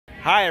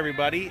Hi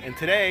everybody, and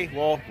today,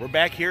 well, we're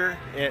back here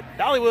at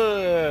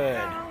Dollywood.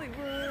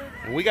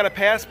 And we got a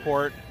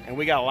passport, and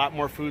we got a lot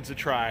more foods to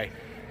try.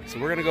 So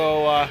we're gonna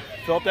go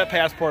fill up that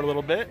passport a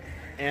little bit,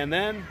 and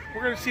then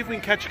we're gonna see if we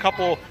can catch a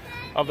couple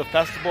of the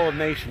Festival of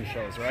Nations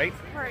shows, right?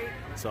 Right.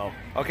 So,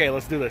 okay,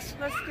 let's do this.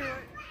 Let's do it.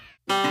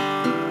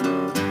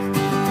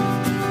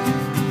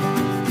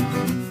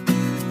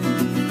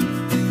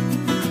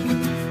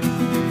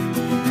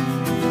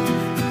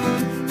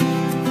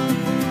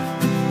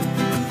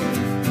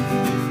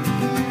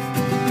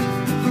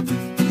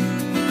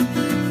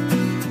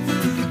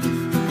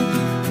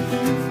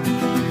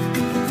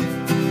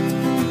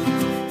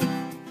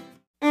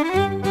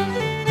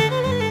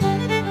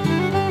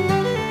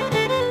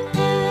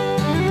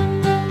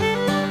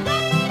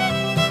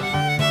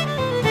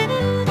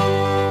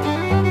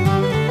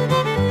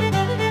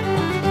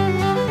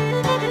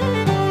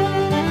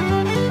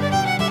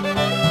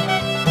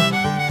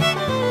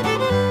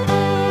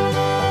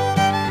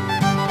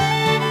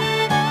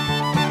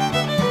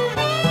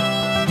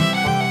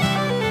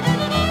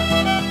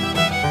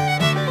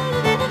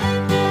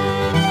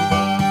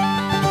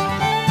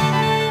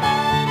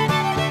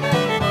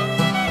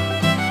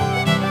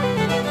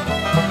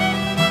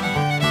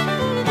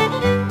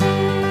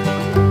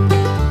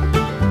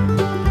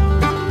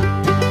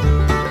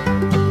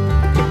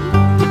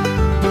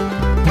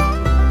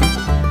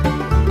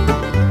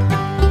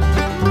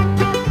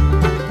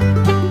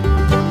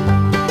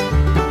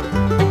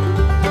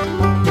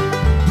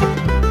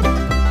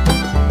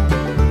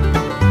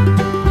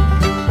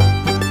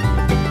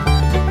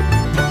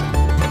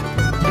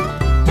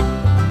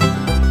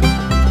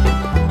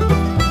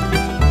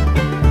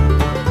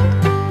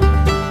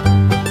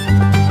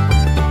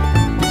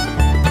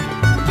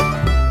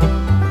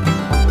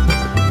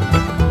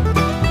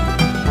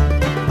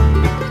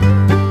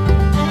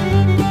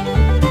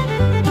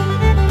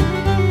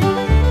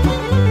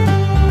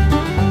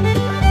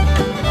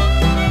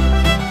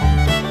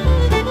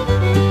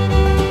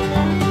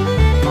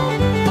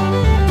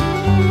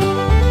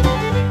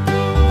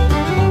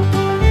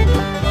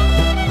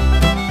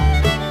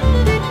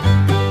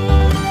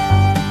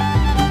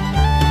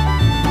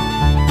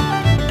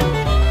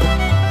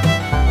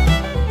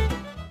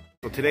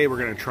 Today we're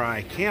going to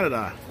try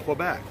Canada,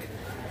 Quebec.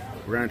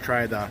 We're going to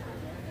try the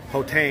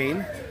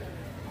poutine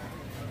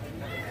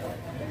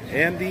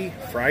and the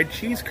fried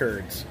cheese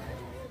curds.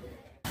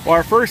 Well,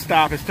 our first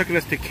stop is taking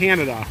us to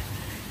Canada,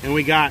 and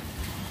we got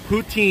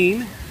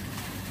poutine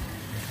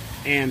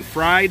and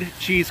fried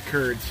cheese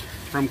curds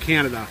from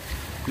Canada.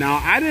 Now,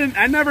 I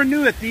never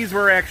knew that these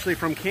were actually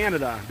from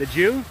Canada. Did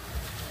you?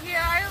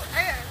 Yeah,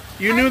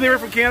 You knew they were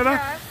from Canada?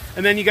 Yes.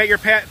 And then you got your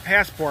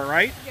passport,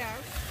 right? Yes.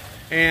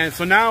 And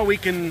so now we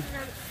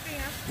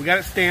got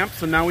it stamped,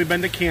 so now we've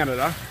been to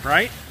Canada,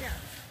 right? Yeah.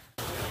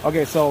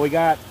 Okay, so we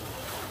got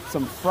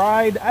some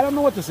fried, I don't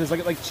know what this is,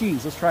 like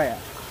cheese. Let's try it.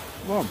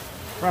 Boom,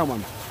 try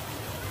one.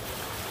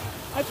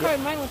 I tried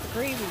mine with the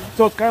gravy.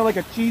 So it's kind of like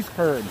a cheese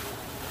curd.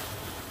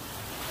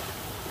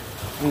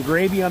 And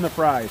gravy on the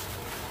fries.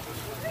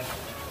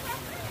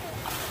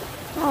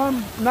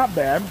 Not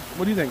bad.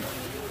 What do you think?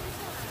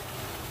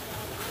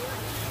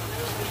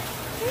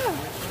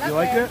 Yeah. You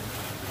like bad. it?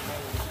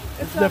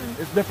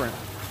 It's different.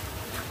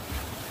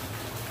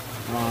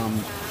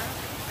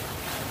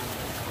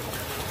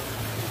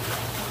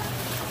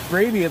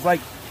 Gravy is like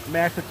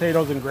mashed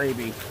potatoes and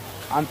gravy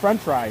on French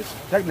fries.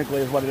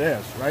 Technically, is what it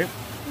is, right?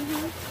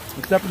 Mm-hmm.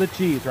 Except for the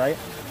cheese, right?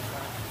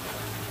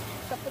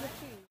 Except for the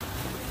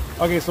cheese.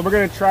 Okay, so we're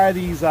gonna try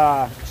these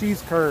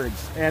cheese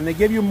curds, and they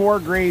give you more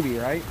gravy,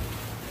 right?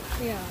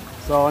 Yeah.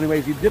 So,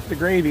 anyways, you dip the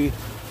gravy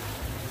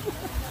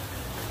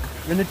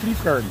in the cheese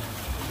curd.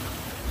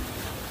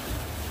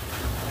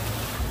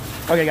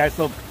 Okay, guys.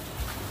 So,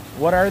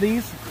 what are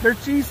these? They're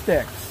cheese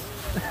sticks.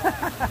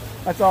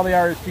 That's all they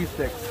are, is cheese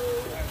sticks.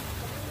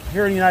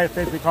 Here in the United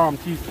States, we call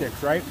them cheese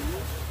sticks, right?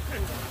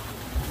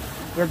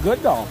 They're good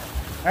though.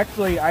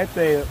 Actually, I'd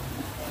say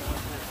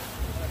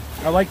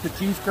I like the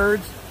cheese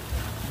curds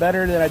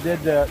better than I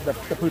did the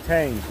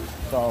poutine.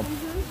 So,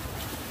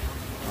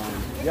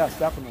 yes,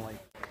 definitely.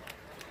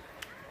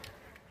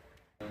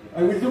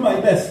 I will do my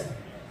best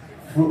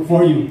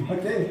for you.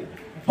 Okay?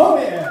 Oh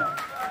yeah!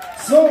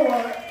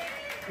 So,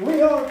 we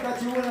hope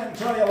that you will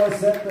enjoy our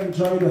set,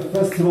 enjoy the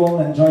festival,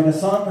 enjoy the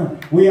sun.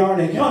 We are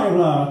the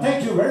Canada.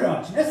 Thank you very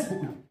much. Merci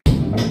beaucoup.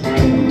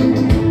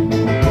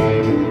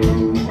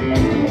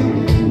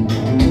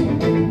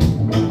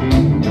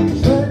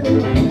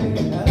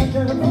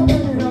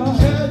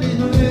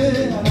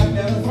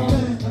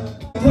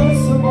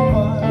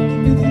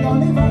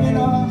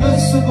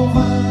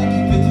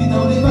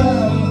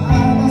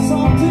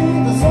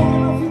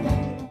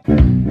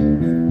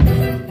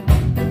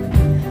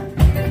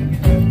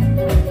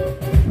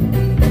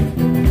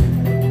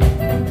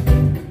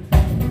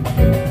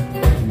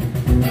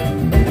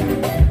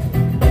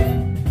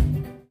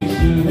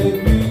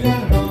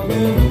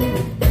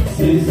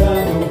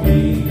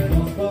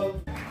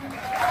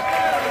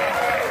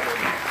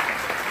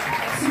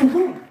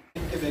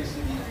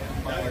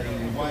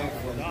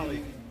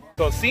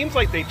 So it seems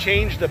like that they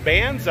change the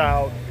bands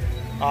out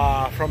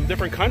from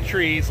different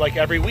countries like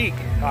every week.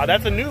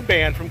 That's a new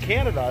band from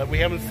Canada that we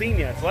haven't seen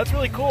yet, so that's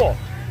really cool.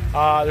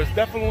 There's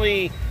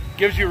definitely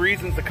gives you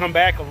reasons to come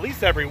back at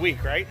least every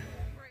week, right?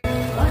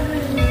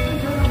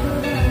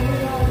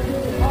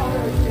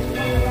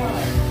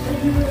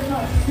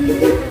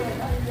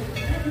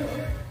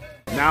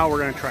 Now we're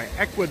gonna try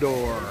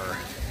Ecuador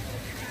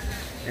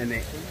and the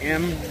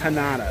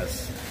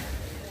empanadas.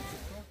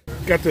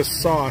 Got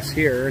this sauce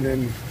here, and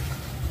then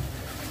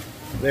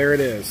there it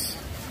is.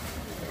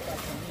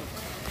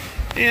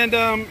 And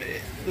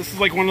this is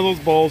like one of those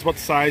bowls about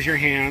the size of your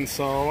hand,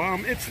 so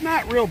it's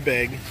not real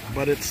big,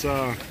 but it's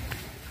so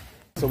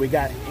we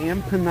got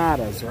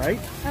empanadas, right?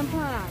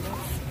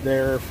 Empanadas.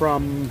 They're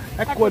from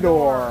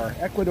Ecuador.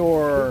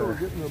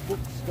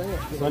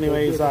 So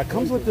anyways,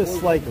 comes with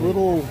this like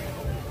little,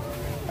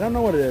 I don't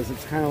know what it is.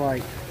 It's kind of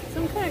like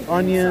Some kind of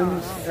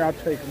onions. sauce. Here, I'll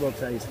take a little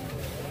taste.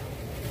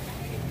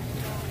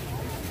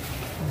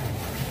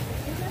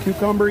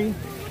 Cucumbery.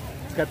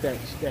 It's got that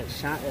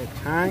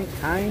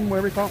thyme,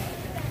 whatever you call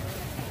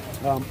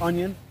it.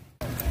 Onion.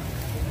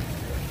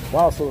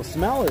 Wow, so the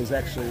smell is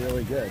actually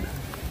really good.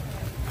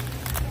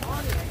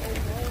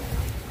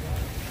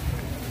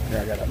 Here,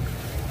 I got it.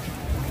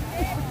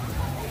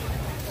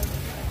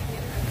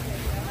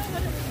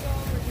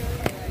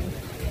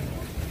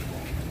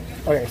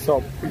 Okay,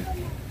 so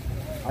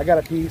I got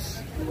a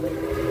piece.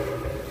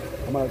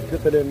 I'm gonna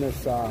dip it in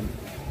this.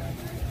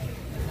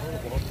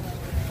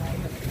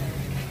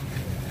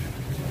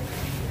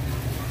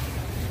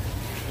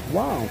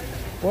 Wow,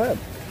 go ahead.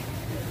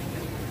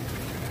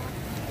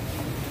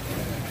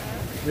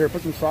 Here,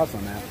 put some sauce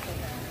on that.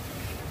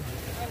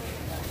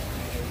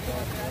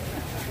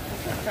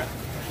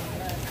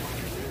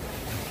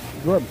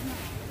 Good.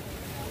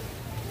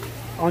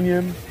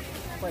 Onion.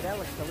 Boy, that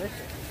looks delicious.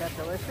 Is that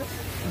delicious?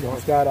 No,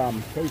 it's got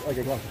like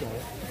a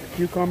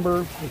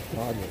cucumber. It's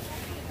godless.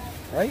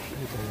 Right?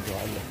 It's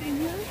godless.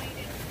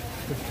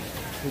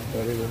 It's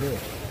better than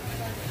this.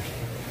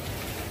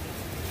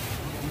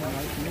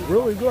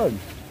 Really good.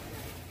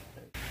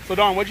 So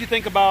Dawn, what did you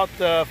think about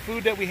the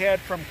food that we had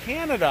from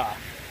Canada?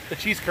 The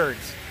cheese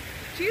curds.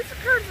 Cheese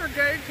curds were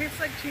good. It tastes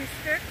like cheese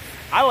sticks.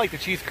 I like the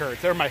cheese curds.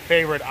 They're my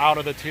favorite out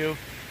of the two. So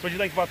what did you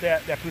think about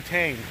that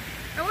poutine?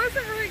 I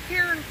wasn't really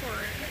caring for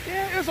it.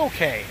 Yeah, it was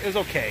okay. It was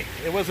okay.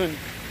 It wasn't.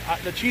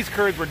 The cheese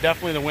curds were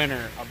definitely the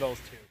winner of those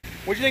two.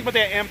 What did you think about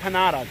that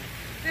empanada?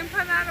 The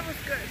empanada was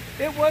good.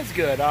 It was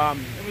good.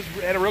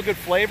 It had a real good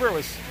flavor. It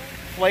was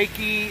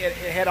flaky. It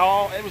had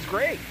all. It was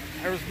great.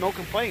 There was no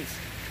complaints.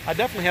 I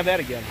definitely have that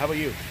again. How about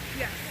you?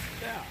 Yes.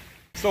 Yeah.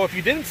 So if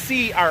you didn't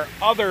see our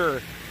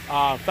other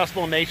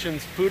Festival of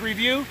Nations food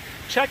review,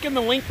 check in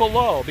the link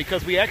below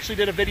because we actually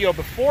did a video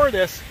before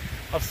this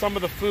of some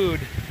of the food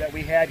that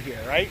we had here,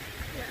 right?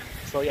 Yeah.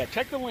 So yeah,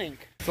 check the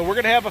link. So we're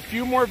gonna have a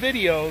few more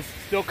videos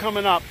still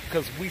coming up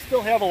because we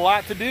still have a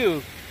lot to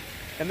do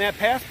in that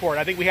passport.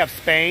 I think we have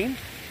Spain,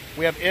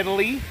 we have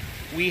Italy,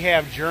 we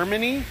have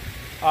Germany,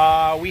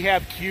 we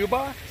have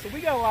Cuba. So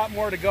we got a lot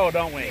more to go,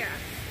 don't we? Yeah.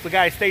 So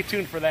guys, stay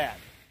tuned for that.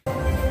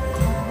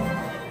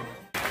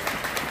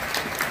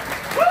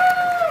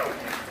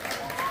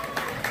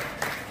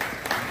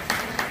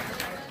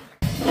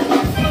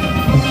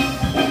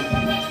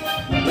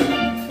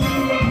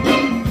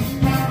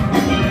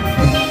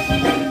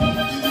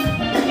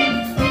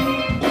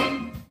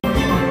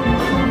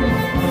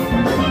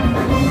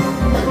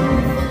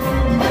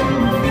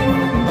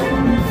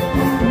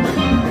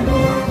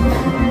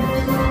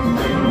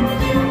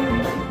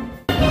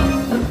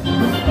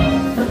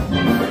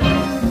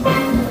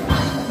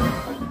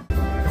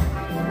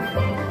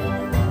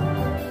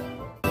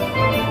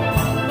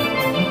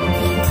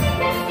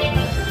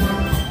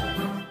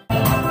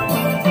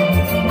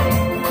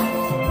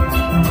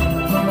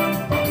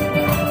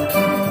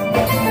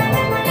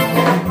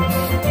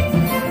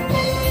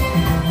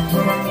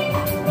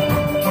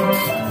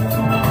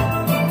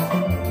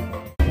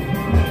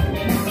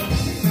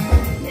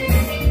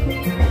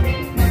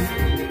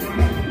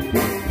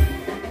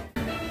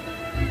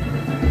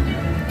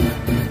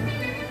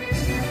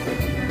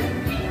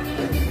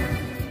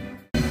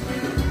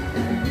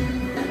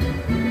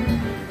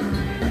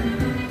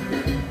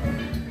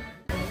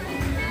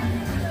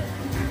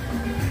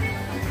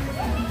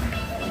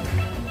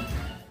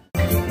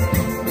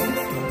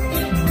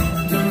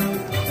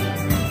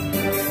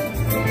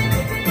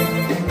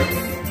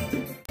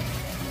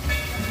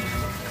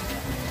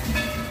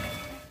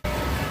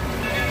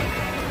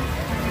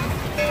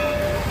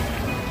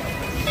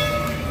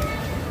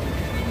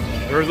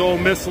 There's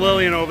old Miss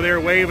Lillian over there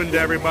waving to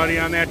everybody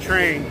on that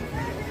train.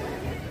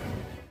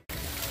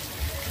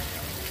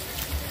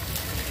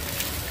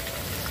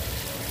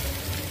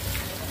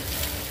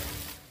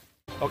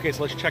 Okay,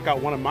 so let's check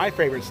out one of my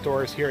favorite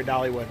stores here at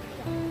Dollywood.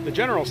 The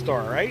general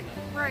store, right?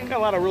 Right. Got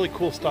a lot of really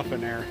cool stuff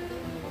in there.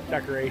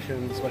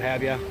 Decorations, what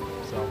have you.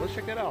 So let's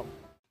check that out.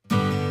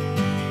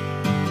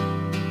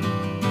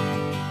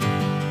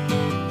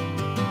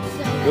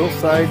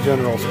 Hillside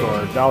General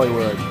Store,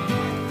 Dollywood.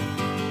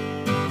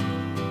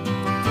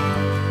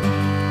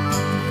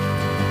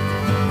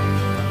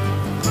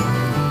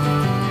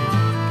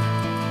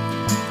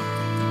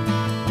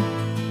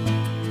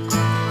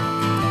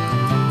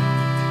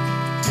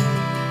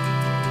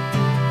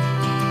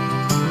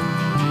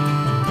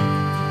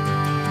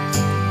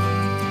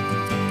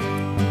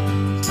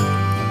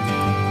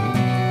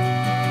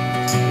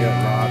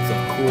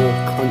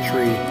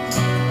 country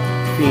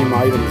theme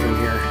items in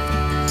here.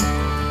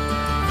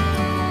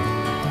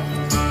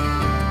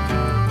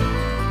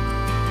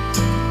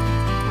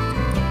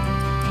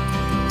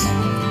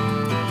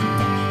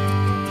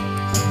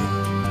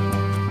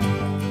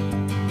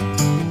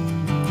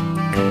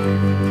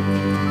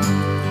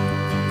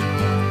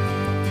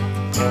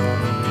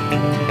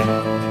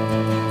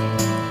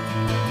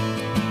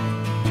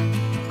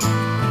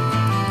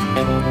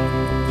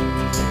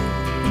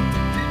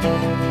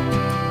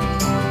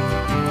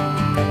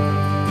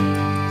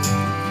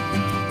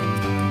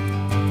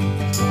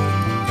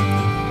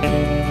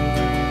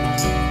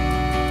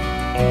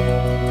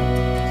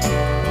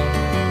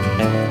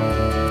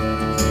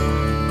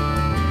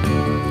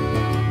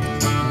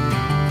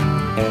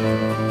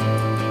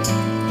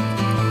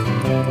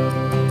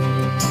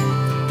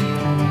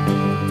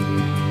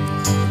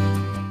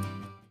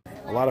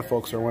 A lot of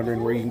folks are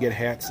wondering where you can get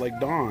hats like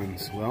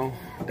Dawn's. Well,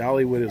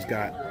 Dollywood has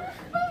got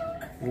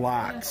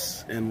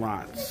lots and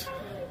lots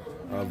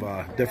of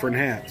different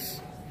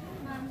hats,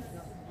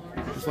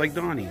 just like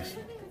Donnie's.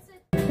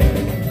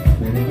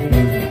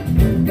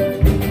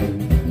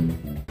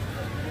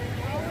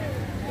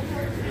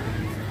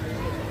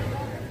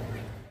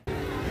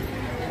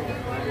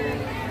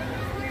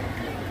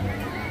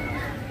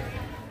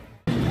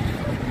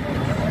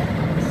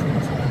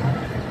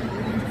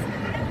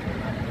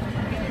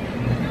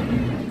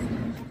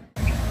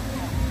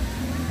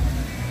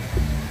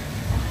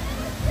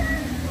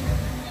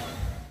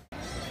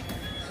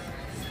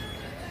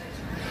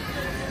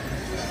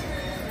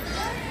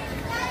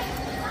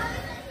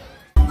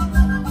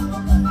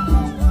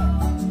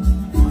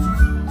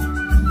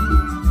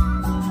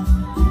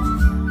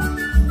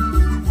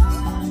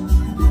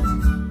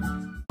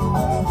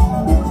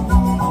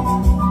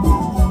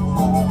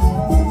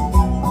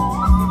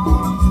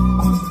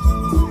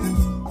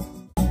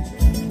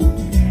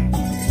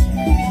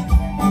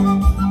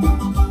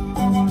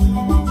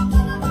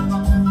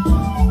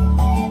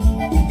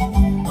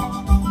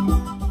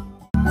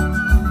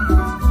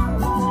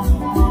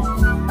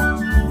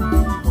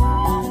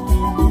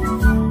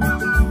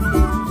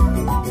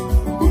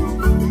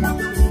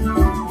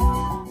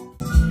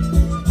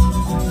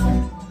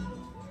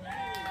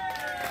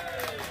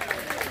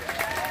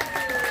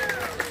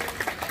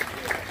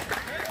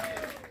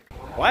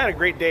 Well, I had a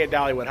great day at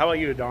Dollywood. How about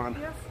you, Dawn?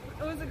 Yes,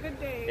 it was a good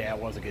day. Yeah,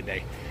 it was a good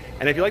day.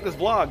 And if you like this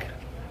vlog,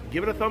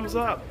 give it a thumbs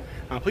up.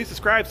 Please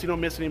subscribe so you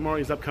don't miss any more of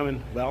these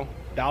upcoming, well,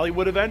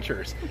 Dollywood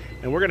adventures.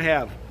 And we're going to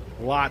have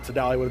lots of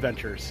Dollywood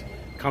adventures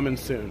coming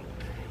soon.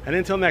 And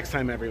until next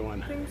time,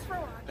 everyone. Thanks for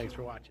watching. Thanks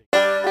for watching.